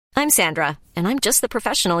I'm Sandra, and I'm just the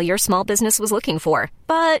professional your small business was looking for.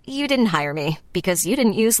 But you didn't hire me because you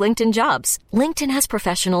didn't use LinkedIn Jobs. LinkedIn has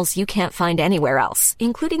professionals you can't find anywhere else,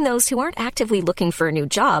 including those who aren't actively looking for a new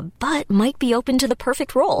job, but might be open to the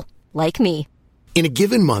perfect role, like me. In a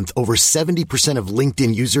given month, over 70% of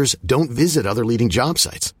LinkedIn users don't visit other leading job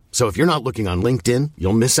sites. So if you're not looking on LinkedIn,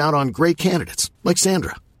 you'll miss out on great candidates like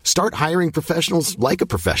Sandra. Start hiring professionals like a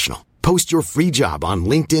professional. Post your free job on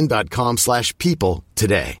linkedin.com/people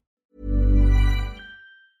today.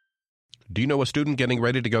 Do you know a student getting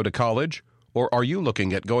ready to go to college? Or are you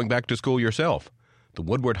looking at going back to school yourself? The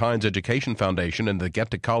Woodward Hines Education Foundation and the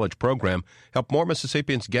Get to College program help more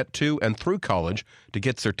Mississippians get to and through college to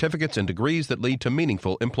get certificates and degrees that lead to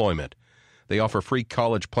meaningful employment. They offer free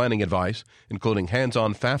college planning advice, including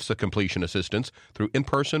hands-on FAFSA completion assistance through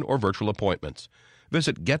in-person or virtual appointments.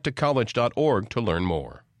 Visit gettocollege.org to learn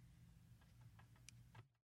more.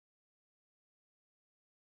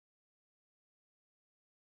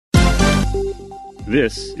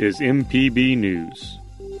 This is MPB News.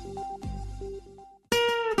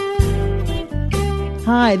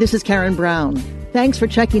 Hi, this is Karen Brown. Thanks for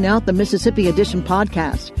checking out the Mississippi Edition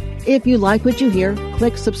podcast. If you like what you hear,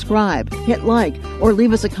 click subscribe, hit like, or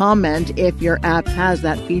leave us a comment if your app has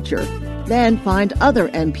that feature. Then find other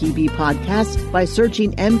MPB podcasts by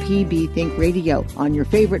searching MPB Think Radio on your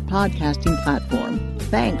favorite podcasting platform.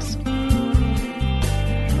 Thanks.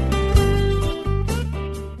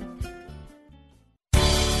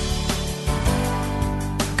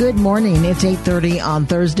 Good morning. It's 8:30 on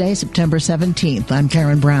Thursday, September 17th. I'm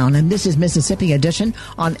Karen Brown, and this is Mississippi Edition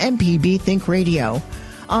on MPB Think Radio.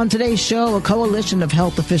 On today's show, a coalition of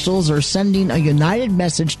health officials are sending a united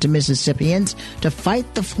message to Mississippians to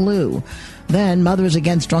fight the flu. Then, Mothers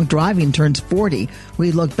Against Drunk Driving turns 40.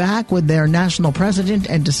 We look back with their national president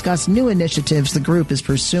and discuss new initiatives the group is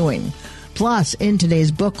pursuing. Plus, in today's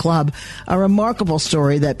book club, a remarkable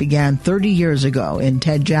story that began 30 years ago in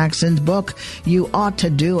Ted Jackson's book, You Ought to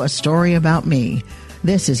Do a Story About Me.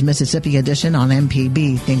 This is Mississippi Edition on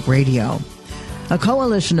MPB Think Radio. A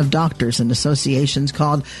coalition of doctors and associations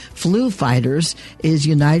called Flu Fighters is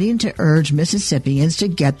uniting to urge Mississippians to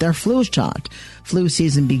get their flu shot. Flu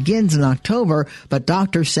season begins in October, but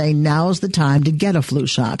doctors say now's the time to get a flu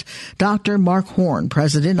shot. Dr. Mark Horn,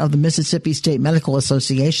 president of the Mississippi State Medical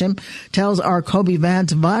Association, tells our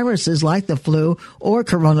Vance viruses like the flu or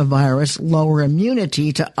coronavirus lower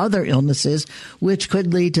immunity to other illnesses, which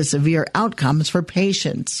could lead to severe outcomes for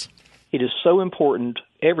patients. It is so important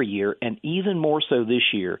every year, and even more so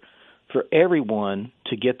this year, for everyone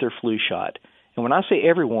to get their flu shot. And when I say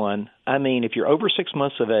everyone, I mean if you're over 6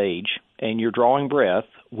 months of age and you're drawing breath,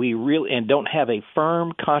 and don't have a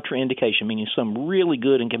firm contraindication, meaning some really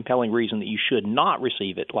good and compelling reason that you should not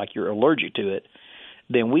receive it, like you're allergic to it,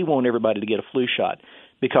 then we want everybody to get a flu shot,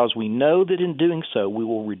 because we know that in doing so we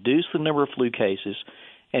will reduce the number of flu cases,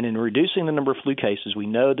 and in reducing the number of flu cases, we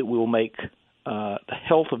know that we will make the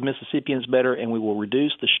health of Mississippians better, and we will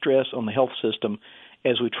reduce the stress on the health system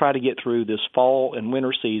as we try to get through this fall and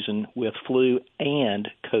winter season with flu and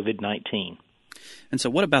COVID-19. And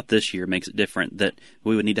so what about this year makes it different that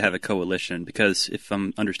we would need to have a coalition? Because if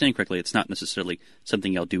I'm understanding correctly, it's not necessarily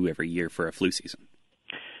something y'all do every year for a flu season.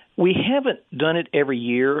 We haven't done it every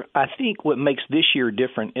year. I think what makes this year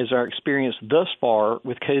different is our experience thus far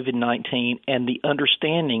with COVID-19 and the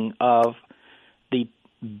understanding of the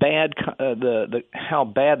how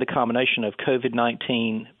bad the combination of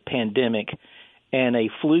COVID-19 pandemic and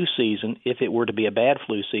a flu season, if it were to be a bad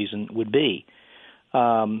flu season, would be.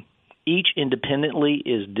 Each independently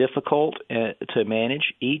is difficult to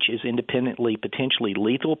manage. Each is independently potentially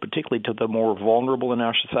lethal, particularly to the more vulnerable in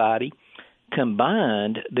our society.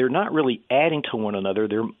 Combined, they're not really adding to one another.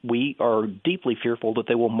 We are deeply fearful that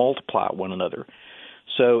they will multiply one another.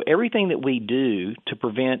 So everything that we do to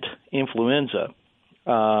prevent influenza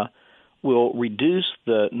will reduce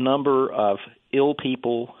the number of ill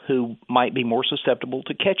people who might be more susceptible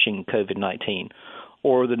to catching COVID-19,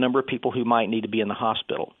 or the number of people who might need to be in the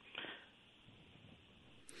hospital.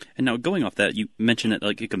 And now, going off that, you mentioned that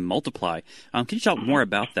it can multiply. Can you talk more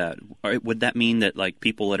about that? Would that mean that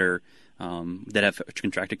people that are that have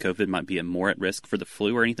contracted COVID might be more at risk for the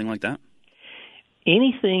flu or anything like that?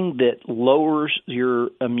 Anything that lowers your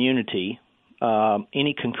immunity,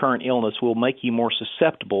 any concurrent illness, will make you more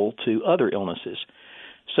susceptible to other illnesses.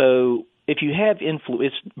 So if you have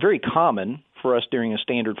it's very common for us during a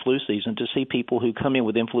standard flu season to see people who come in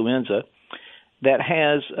with influenza that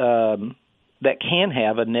has that can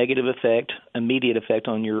have a negative effect, immediate effect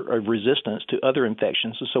on your resistance to other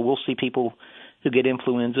infections. So we'll see people who get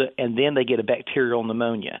influenza and then they get a bacterial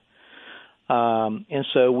pneumonia. And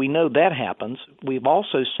so we know that happens. We've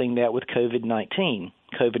also seen that with COVID-19.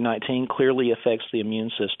 COVID-19 clearly affects the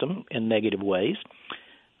immune system in negative ways.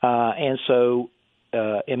 And so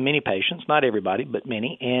in many patients, not everybody, but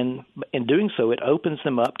many, and in doing so, it opens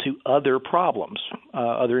them up to other problems,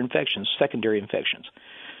 other infections, secondary infections.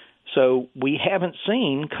 So we haven't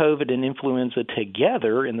seen COVID and influenza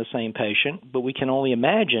together in the same patient, but we can only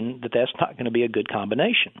imagine that that's not going to be a good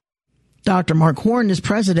combination. Dr. Mark Horn is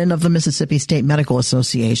president of the Mississippi State Medical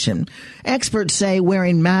Association. Experts say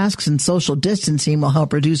wearing masks and social distancing will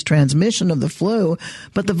help reduce transmission of the flu,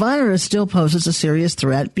 but the virus still poses a serious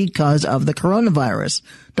threat because of the coronavirus.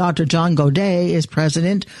 Dr. John Godet is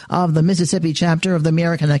president of the Mississippi chapter of the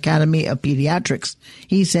American Academy of Pediatrics.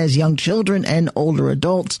 He says young children and older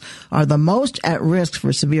adults are the most at risk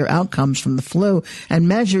for severe outcomes from the flu, and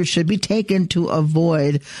measures should be taken to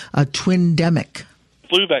avoid a twindemic.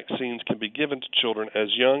 Flu vaccines can be given to children as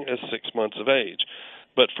young as 6 months of age.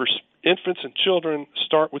 But for infants and children,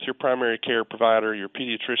 start with your primary care provider, your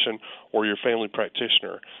pediatrician, or your family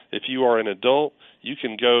practitioner. If you are an adult, you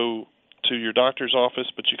can go to your doctor's office,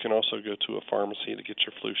 but you can also go to a pharmacy to get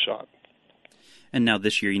your flu shot. And now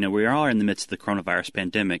this year, we are in the midst of the coronavirus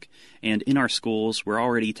pandemic, and in our schools, we're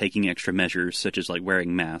already taking extra measures such as like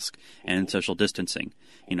wearing masks and social distancing.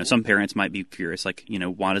 Some parents might be curious,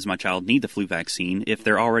 why does my child need the flu vaccine if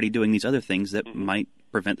they're already doing these other things that might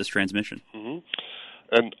prevent this transmission? Mm-hmm.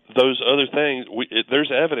 And those other things, there's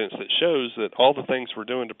evidence that shows that all the things we're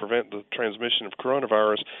doing to prevent the transmission of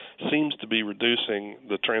coronavirus seems to be reducing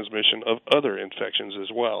the transmission of other infections as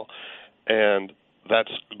well. And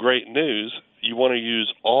that's great news. You want to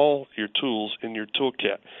use all your tools in your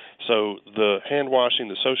toolkit. So the hand washing,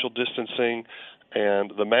 the social distancing,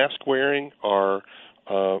 and the mask wearing are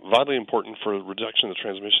vitally important for the reduction of the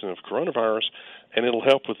transmission of coronavirus, and it'll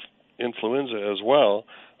help with influenza as well.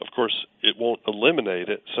 Of course, it won't eliminate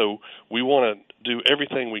it, so we want to do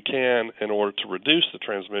everything we can in order to reduce the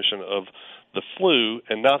transmission of the flu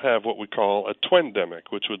and not have what we call a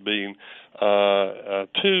twindemic, which would be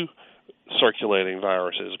two circulating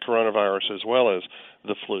viruses, coronavirus as well as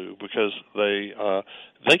the flu, because they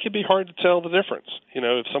can be hard to tell the difference.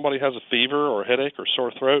 If somebody has a fever or a headache or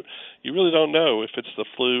sore throat, you really don't know if it's the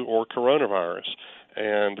flu or coronavirus,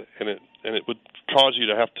 and it would cause you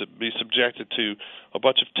to have to be subjected to a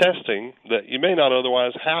bunch of testing that you may not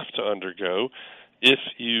otherwise have to undergo if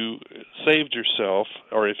you saved yourself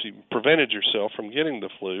or if you prevented yourself from getting the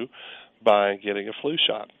flu by getting a flu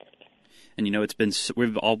shot. And it's been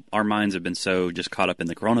our minds have been so just caught up in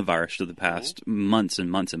the coronavirus for the past months and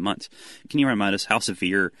months and months. Can you remind us how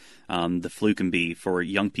severe the flu can be for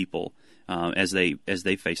young people as they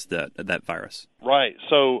face that virus? Right.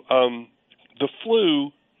 So the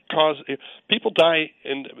flu people die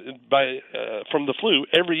from the flu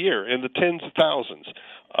every year in the tens of thousands,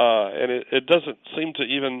 and it doesn't seem to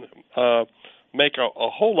even make a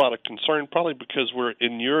whole lot of concern, probably because we're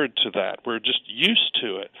inured to that. We're just used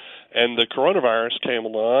to it. And the coronavirus came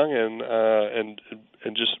along and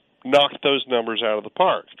just knocked those numbers out of the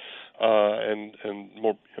park. And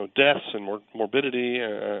more deaths and morbidity,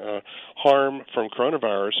 harm from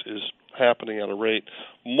coronavirus is happening at a rate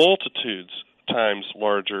multitudes times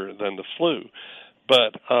larger than the flu.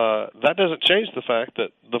 But that doesn't change the fact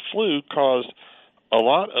that the flu caused a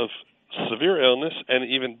lot of severe illness and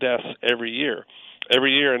even deaths every year.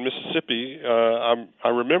 Every year in Mississippi, I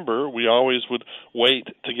remember we always would wait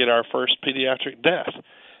to get our first pediatric death.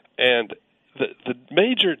 And the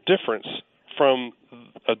major difference from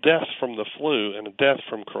a death from the flu and a death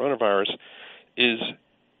from coronavirus is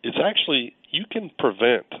it's actually you can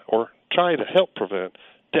prevent or try to help prevent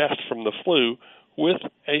death from the flu with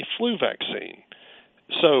a flu vaccine.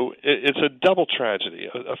 So it's a double tragedy.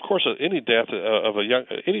 Of course, any death of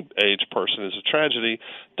any age person is a tragedy.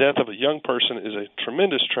 Death of a young person is a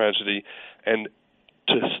tremendous tragedy, and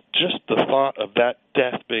just the thought of that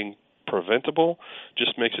death being preventable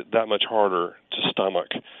just makes it that much harder to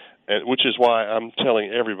stomach, which is why I'm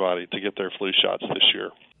telling everybody to get their flu shots this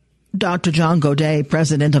year. Dr. John Godet,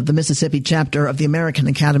 president of the Mississippi chapter of the American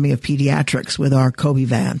Academy of Pediatrics, with our Kobe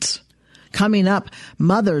Vance. Coming up,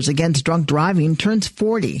 Mothers Against Drunk Driving turns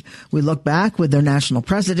 40. We look back with their national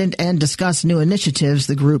president and discuss new initiatives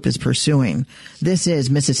the group is pursuing. This is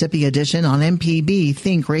Mississippi Edition on MPB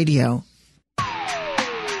Think Radio.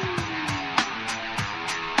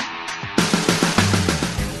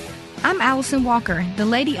 I'm Allison Walker, the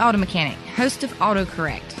Lady Auto Mechanic, host of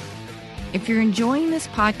AutoCorrect. If you're enjoying this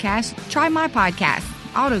podcast, try my podcast,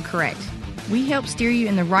 AutoCorrect. We help steer you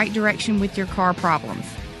in the right direction with your car problems.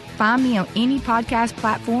 Find me on any podcast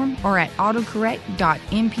platform or at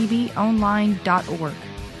autocorrect.mpbonline.org.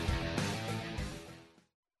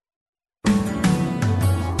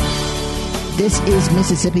 This is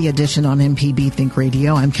Mississippi Edition on MPB Think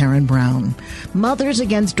Radio. I'm Karen Brown. Mothers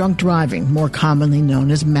Against Drunk Driving, more commonly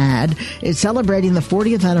known as MADD, is celebrating the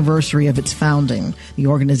 40th anniversary of its founding. The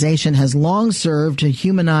organization has long served to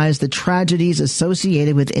humanize the tragedies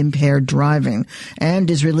associated with impaired driving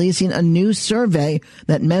and is releasing a new survey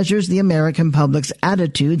that measures the American public's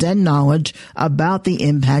attitudes and knowledge about the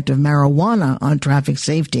impact of marijuana on traffic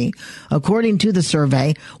safety. According to the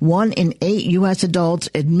survey, 1 in 8 U.S. adults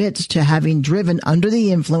admits to having driven under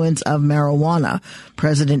the influence of marijuana.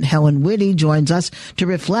 President Helen Whitty joins us to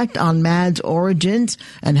reflect on MADD's origins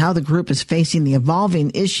and how the group is facing the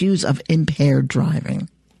evolving issues of impaired driving.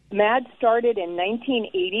 MADD started in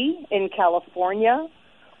 1980 in California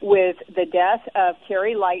with the death of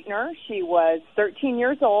Carrie Leitner. She was 13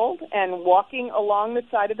 years old and walking along the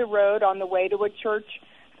side of the road on the way to a church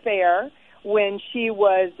fair when she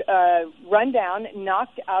was run down,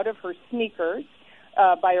 knocked out of her sneakers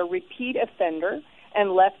by a repeat offender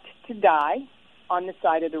and left to die on the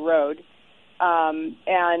side of the road.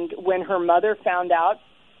 And when her mother found out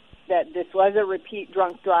that this was a repeat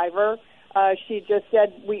drunk driver, she just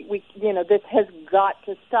said, "We, this has got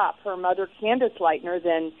to stop." Her mother, Candace Leitner,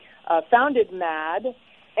 then founded MADD,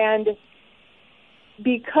 and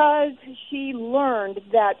because she learned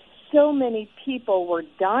that so many people were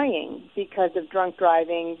dying because of drunk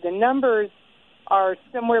driving, the numbers are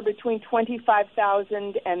somewhere between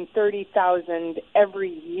 25,000 and 30,000 every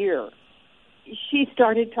year. She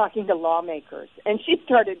started talking to lawmakers, and she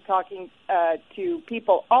started talking to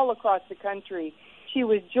people all across the country. She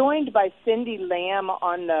was joined by Cindy Lamb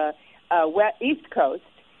on the East Coast,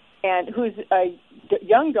 and whose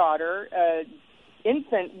young daughter,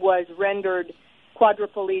 infant, was rendered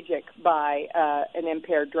quadriplegic by an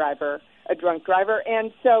impaired driver, a drunk driver.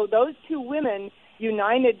 And so those two women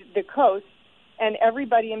united the coast and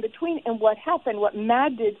everybody in between. And what happened, what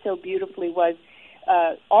MADD did so beautifully was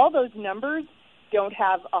all those numbers don't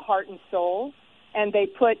have a heart and soul, and they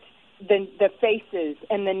put the faces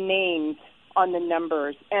and the names on the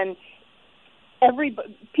numbers. And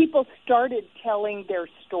people started telling their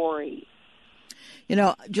story. You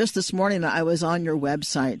know, just this morning I was on your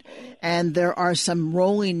website, and there are some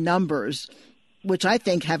rolling numbers, which I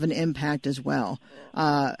think have an impact as well.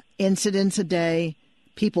 Incidents a day,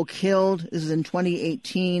 people killed, this is in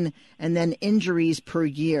 2018, and then injuries per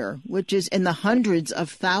year, which is in the hundreds of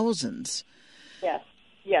thousands.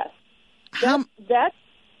 Yes.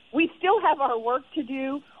 We still have our work to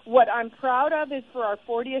do. What I'm proud of is for our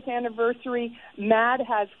 40th anniversary, MADD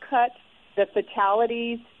has cut the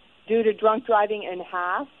fatalities due to drunk driving in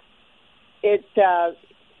half.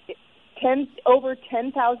 Over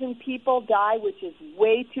 10,000 people die, which is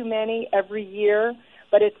way too many every year,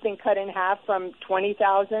 but it's been cut in half from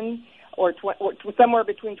 20,000 or somewhere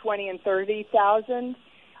between 20 and 30,000.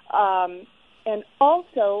 And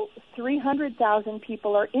also 300,000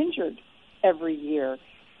 people are injured every year,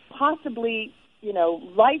 possibly,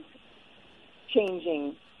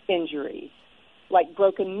 life-changing injuries like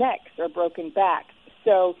broken necks or broken backs.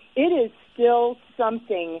 So it is still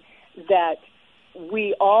something that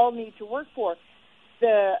we all need to work for.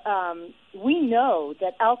 We know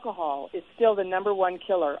that alcohol is still the number one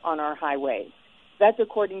killer on our highways. That's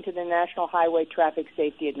according to the National Highway Traffic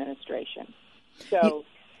Safety Administration. So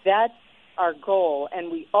that's our goal. And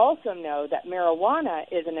we also know that marijuana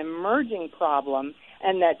is an emerging problem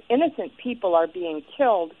and that innocent people are being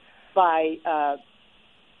killed by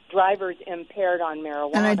drivers impaired on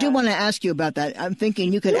marijuana. And I do want to ask you about that. I'm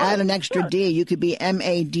thinking you could add an extra D. You could be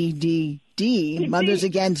MADD, Mothers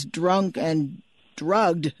Against Drunk and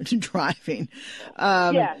Drugged Driving.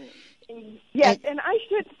 Yes, and I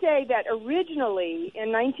should say that originally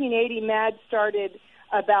in 1980, MADD started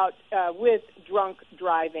with drunk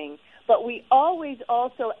driving, but we always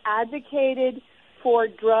also advocated for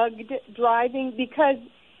drugged driving because,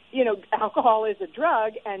 alcohol is a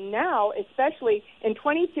drug, and now, especially in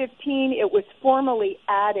 2015, it was formally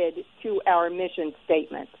added to our mission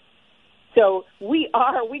statement. So we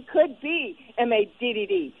could be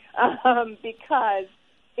MADD because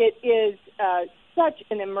it is such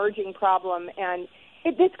an emerging problem, and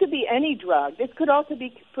this could be any drug. This could also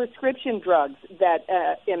be prescription drugs that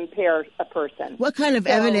impair a person. What kind of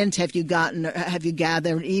evidence have you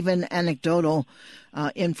gathered, even anecdotal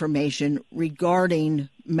information regarding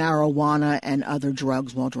marijuana and other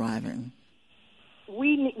drugs while driving?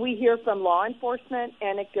 We hear from law enforcement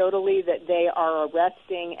anecdotally that they are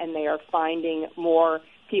arresting and they are finding more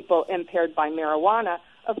people impaired by marijuana.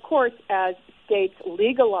 Of course, as states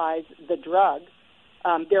legalize the drug,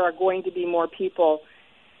 there are going to be more people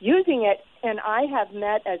using it. And I have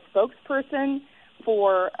met as spokesperson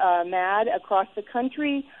for MADD across the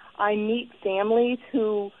country, I meet families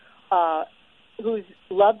whose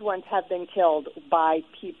loved ones have been killed by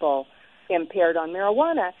people impaired on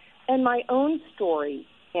marijuana. And my own story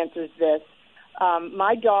answers this.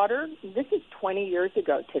 My daughter, this is 20 years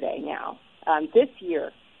ago today now, this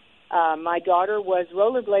year, my daughter was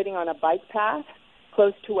rollerblading on a bike path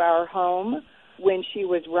close to our home when she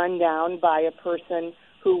was run down by a person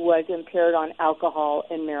who was impaired on alcohol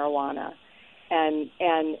and marijuana.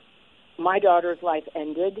 And my daughter's life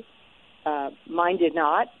ended. Mine did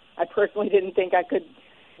not. I personally didn't think I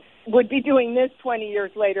would be doing this 20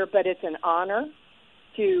 years later, but it's an honor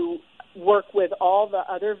to work with all the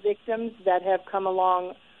other victims that have come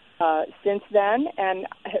along since then and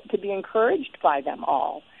to be encouraged by them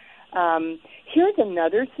all. Here's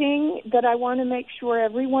another thing that I want to make sure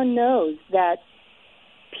everyone knows, that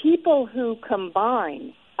people who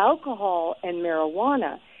combine alcohol and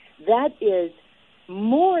marijuana, that is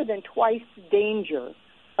more than twice the danger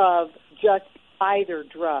of just either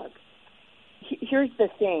drug. Here's the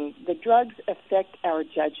thing. The drugs affect our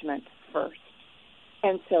judgment first.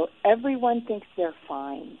 And so everyone thinks they're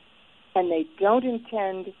fine, and they don't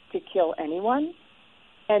intend to kill anyone,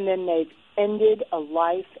 and then they've ended a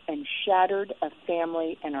life and shattered a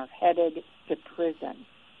family and are headed to prison.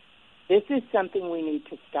 This is something we need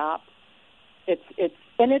to stop.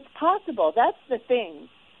 It's possible. That's the thing.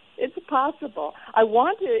 It's possible.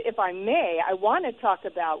 If I may, I want to talk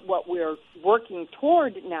about what we're working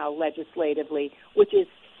toward now legislatively, which is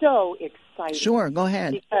so exciting. Sure, go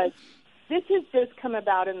ahead. Because this has just come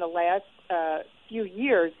about in the last few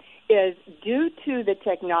years, is due to the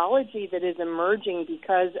technology that is emerging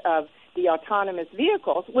because of the autonomous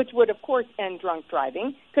vehicles, which would, of course, end drunk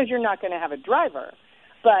driving because you're not going to have a driver.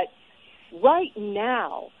 But right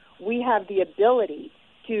now, we have the ability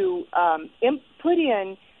to put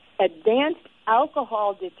in advanced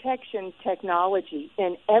alcohol detection technology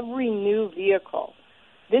in every new vehicle.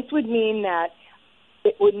 This would mean that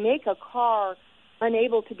it would make a car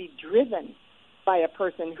unable to be driven by a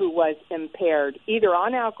person who was impaired, either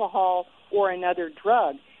on alcohol or another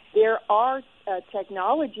drug. There are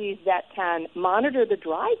technologies that can monitor the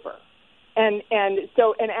driver and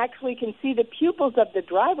actually can see the pupils of the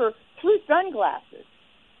driver through sunglasses.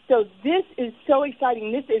 So this is so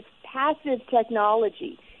exciting. This is passive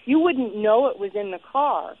technology. You wouldn't know it was in the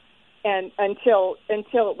car until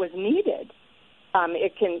it was needed.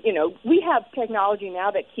 It can, we have technology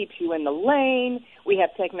now that keeps you in the lane. We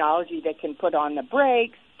have technology that can put on the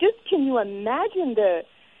brakes. Just can you imagine the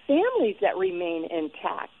families that remain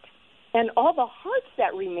intact and all the hearts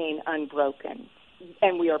that remain unbroken?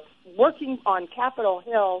 And we are working on Capitol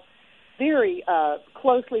Hill very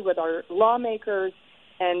closely with our lawmakers,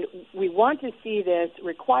 and we want to see this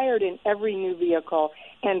required in every new vehicle.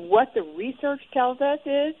 And what the research tells us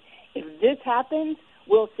is, if this happens,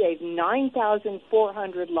 we'll save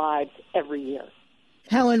 9,400 lives every year.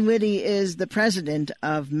 Helen Whitty is the president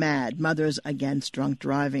of MADD, Mothers Against Drunk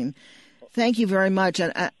Driving. Thank you very much,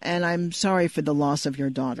 and I'm sorry for the loss of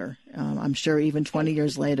your daughter. I'm sure even 20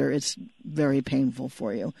 years later, it's very painful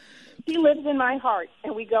for you. She lives in my heart,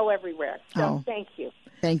 and we go everywhere. So Thank you.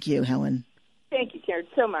 Thank you, Helen. Thank you, Karen,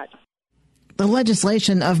 so much. The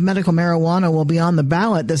legislation of medical marijuana will be on the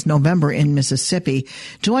ballot this November in Mississippi.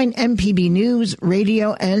 Join MPB News,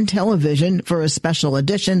 radio, and television for a special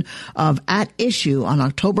edition of At Issue on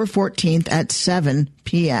October 14th at 7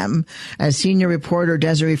 p.m. as senior reporter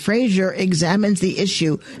Desiree Frazier examines the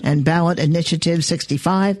issue and ballot initiatives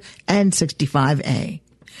 65 and 65A.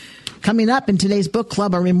 Coming up in today's book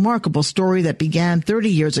club, a remarkable story that began 30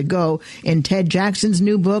 years ago in Ted Jackson's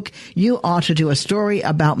new book, You Ought to Do a Story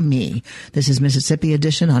About Me. This is Mississippi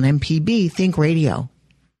Edition on MPB Think Radio.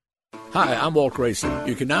 Hi, I'm Walt Grayson.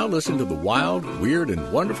 You can now listen to the wild, weird,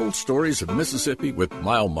 and wonderful stories of Mississippi with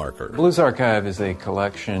Mile Marker. Blues Archive is a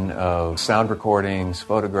collection of sound recordings,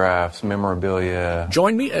 photographs, memorabilia.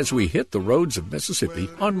 Join me as we hit the roads of Mississippi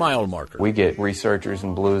on Mile Marker. We get researchers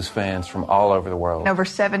and blues fans from all over the world. Over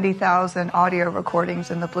 70,000 audio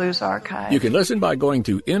recordings in the Blues Archive. You can listen by going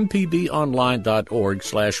to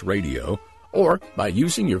mpbonline.org/radio or by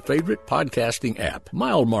using your favorite podcasting app.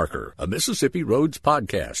 Mile Marker, a Mississippi Roads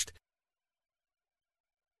podcast.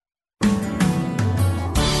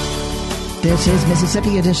 This is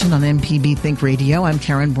Mississippi Edition on MPB Think Radio. I'm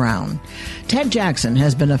Karen Brown. Ted Jackson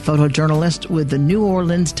has been a photojournalist with the New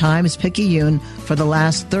Orleans Times-Picayune for the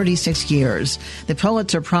last 36 years. The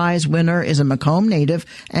Pulitzer Prize winner is a Macomb native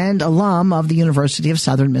and alum of the University of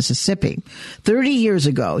Southern Mississippi. 30 years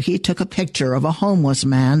ago, he took a picture of a homeless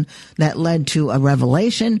man that led to a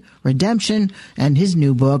revelation, redemption, and his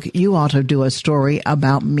new book, You Ought to Do a Story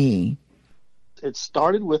About Me. It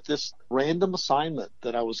started with this random assignment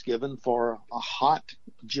that I was given for a hot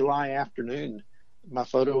July afternoon. My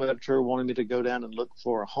photo editor wanted me to go down and look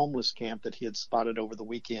for a homeless camp that he had spotted over the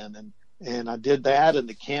weekend. And I did that, and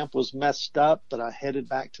the camp was messed up, but I headed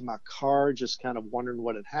back to my car just kind of wondering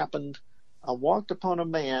what had happened. I walked upon a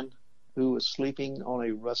man who was sleeping on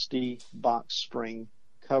a rusty box spring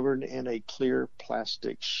covered in a clear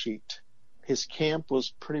plastic sheet. His camp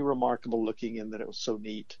was pretty remarkable looking in that it was so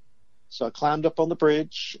neat. So I climbed up on the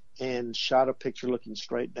bridge and shot a picture looking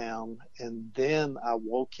straight down, and then I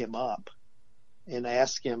woke him up and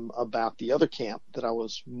asked him about the other camp that I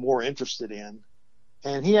was more interested in.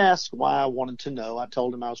 And he asked why I wanted to know. I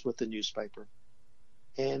told him I was with the newspaper.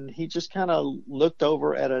 And he just kind of looked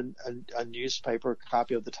over at a newspaper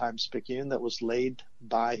copy of the Times-Picayune that was laid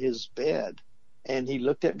by his bed. And he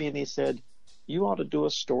looked at me and he said, "You ought to do a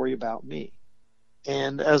story about me."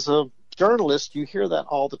 And as a journalist, you hear that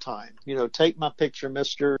all the time. You know, take my picture,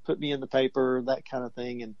 mister, put me in the paper, that kind of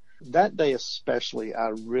thing. And that day especially, I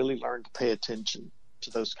really learned to pay attention to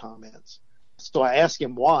those comments. So I asked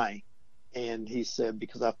him why. And he said,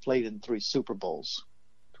 because I've played in 3 Super Bowls.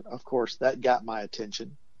 Of course, that got my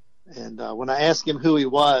attention. And when I asked him who he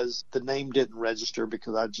was, the name didn't register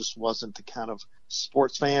because I just wasn't the kind of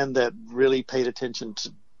sports fan that really paid attention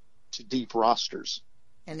to deep rosters.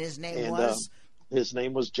 And his name was? His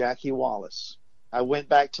name was Jackie Wallace. I went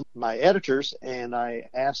back to my editors and I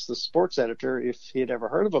asked the sports editor if he had ever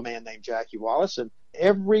heard of a man named Jackie Wallace. And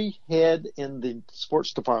every head in the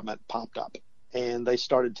sports department popped up. And they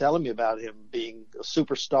started telling me about him being a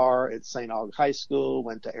superstar at St. Aug High School,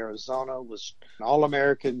 went to Arizona, was an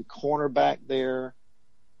All-American cornerback there,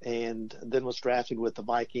 and then was drafted with the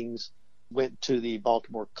Vikings, went to the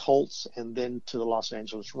Baltimore Colts, and then to the Los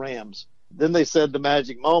Angeles Rams. Then they said the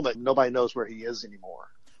magic moment, nobody knows where he is anymore.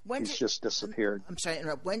 He's just disappeared. I'm sorry to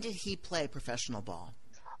interrupt. When did he play professional ball?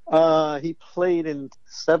 He played in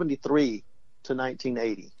 73 to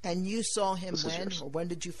 1980. And you saw him when? Or when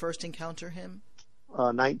did you first encounter him?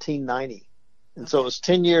 1990. And so it was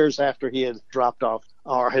 10 years after he had dropped off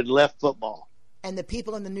or had left football. And the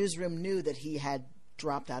people in the newsroom knew that he had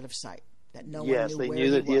dropped out of sight, that no one knew they where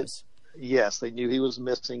knew that he was. Yes, they knew he was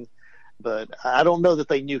missing. But I don't know that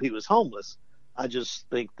they knew he was homeless. I just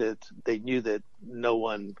think that they knew that no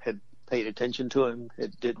one had paid attention to him.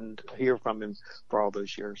 It didn't hear from him for all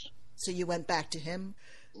those years. So you went back to him?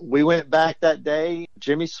 We went back that day.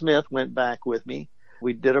 Jimmy Smith went back with me.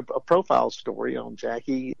 We did a profile story on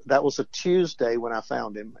Jackie. That was a Tuesday when I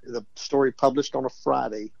found him. The story published on a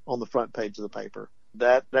Friday on the front page of the paper.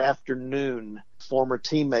 That afternoon, former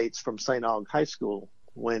teammates from St. Aug High School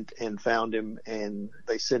went and found him, and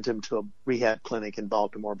they sent him to a rehab clinic in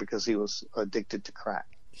Baltimore because he was addicted to crack.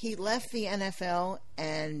 He left the NFL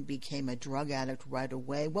and became a drug addict right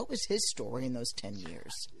away. What was his story in those 10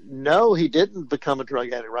 years? No, he didn't become a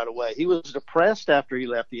drug addict right away. He was depressed after he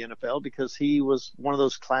left the NFL because he was one of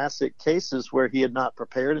those classic cases where he had not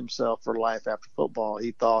prepared himself for life after football.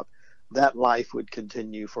 He thought that life would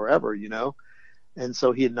continue forever, you know, and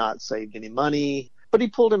so he had not saved any money. But he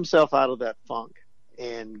pulled himself out of that funk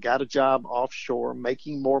and got a job offshore,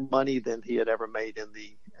 making more money than he had ever made in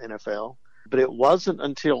the NFL. But it wasn't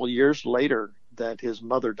until years later that his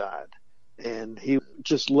mother died. And he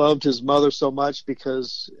just loved his mother so much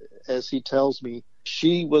because, as he tells me,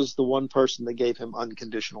 she was the one person that gave him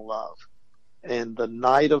unconditional love. And the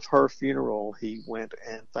night of her funeral, he went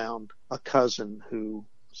and found a cousin who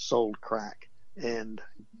sold crack and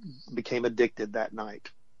became addicted that night.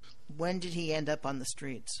 When did he end up on the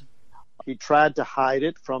streets? He tried to hide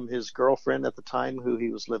it from his girlfriend at the time who he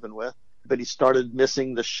was living with. But he started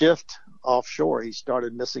missing the shift offshore. He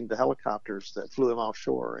started missing the helicopters that flew him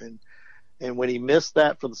offshore. And when he missed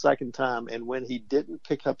that for the second time, and when he didn't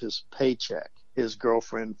pick up his paycheck, his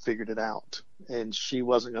girlfriend figured it out. And she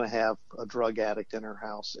wasn't going to have a drug addict in her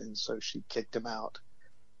house, and so she kicked him out.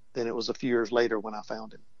 Then it was a few years later when I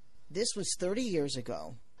found him. This was 30 years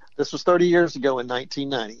ago. This was 30 years ago in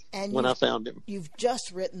 1990 when I found him. You've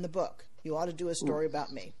just written the book. You ought to do a story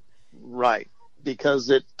about me. Right. Because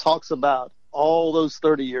it talks about all those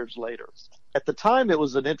 30 years later. At the time, it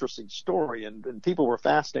was an interesting story, and people were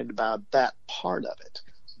fascinated about that part of it.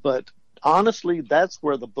 But honestly, that's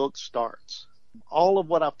where the book starts. All of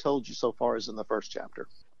what I've told you so far is in the first chapter.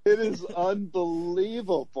 It is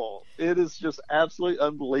unbelievable. It is just absolutely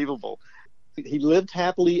unbelievable. He lived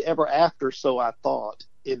happily ever after, so I thought.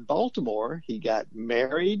 In Baltimore, he got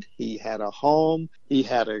married, he had a home, he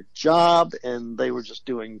had a job, and they were just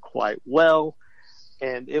doing quite well.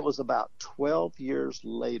 And it was about 12 years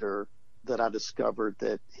later that I discovered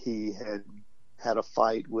that he had had a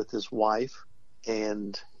fight with his wife,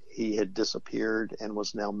 and he had disappeared and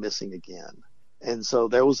was now missing again. And so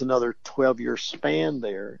there was another 12-year span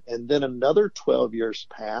there. And then another 12 years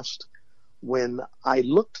passed when I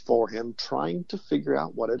looked for him, trying to figure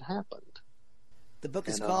out what had happened. The book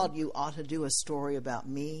is called You Ought to Do a Story About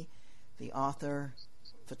Me. The author,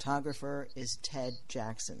 photographer is Ted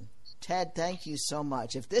Jackson. Ted, thank you so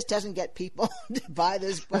much. If this doesn't get people to buy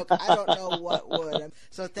this book, I don't know what would.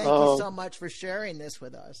 So thank you so much for sharing this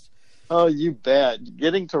with us. Oh, you bet.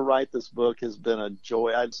 Getting to write this book has been a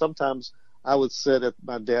joy. Sometimes I would sit at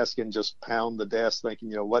my desk and just pound the desk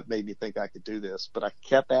thinking, what made me think I could do this? But I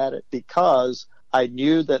kept at it because I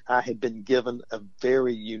knew that I had been given a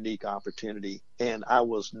very unique opportunity, and I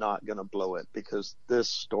was not going to blow it because this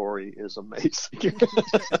story is amazing.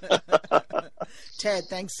 Ted,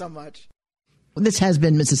 thanks so much. This has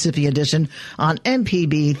been Mississippi Edition on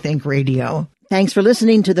MPB Think Radio. Thanks for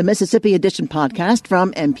listening to the Mississippi Edition podcast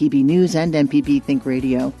from MPB News and MPB Think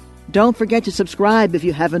Radio. Don't forget to subscribe if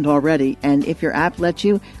you haven't already, and if your app lets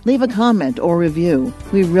you, leave a comment or review.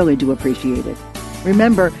 We really do appreciate it.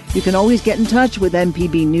 Remember, you can always get in touch with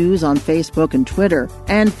MPB News on Facebook and Twitter,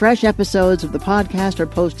 and fresh episodes of the podcast are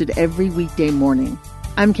posted every weekday morning.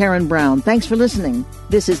 I'm Karen Brown. Thanks for listening.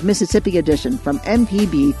 This is Mississippi Edition from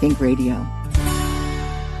MPB Think Radio.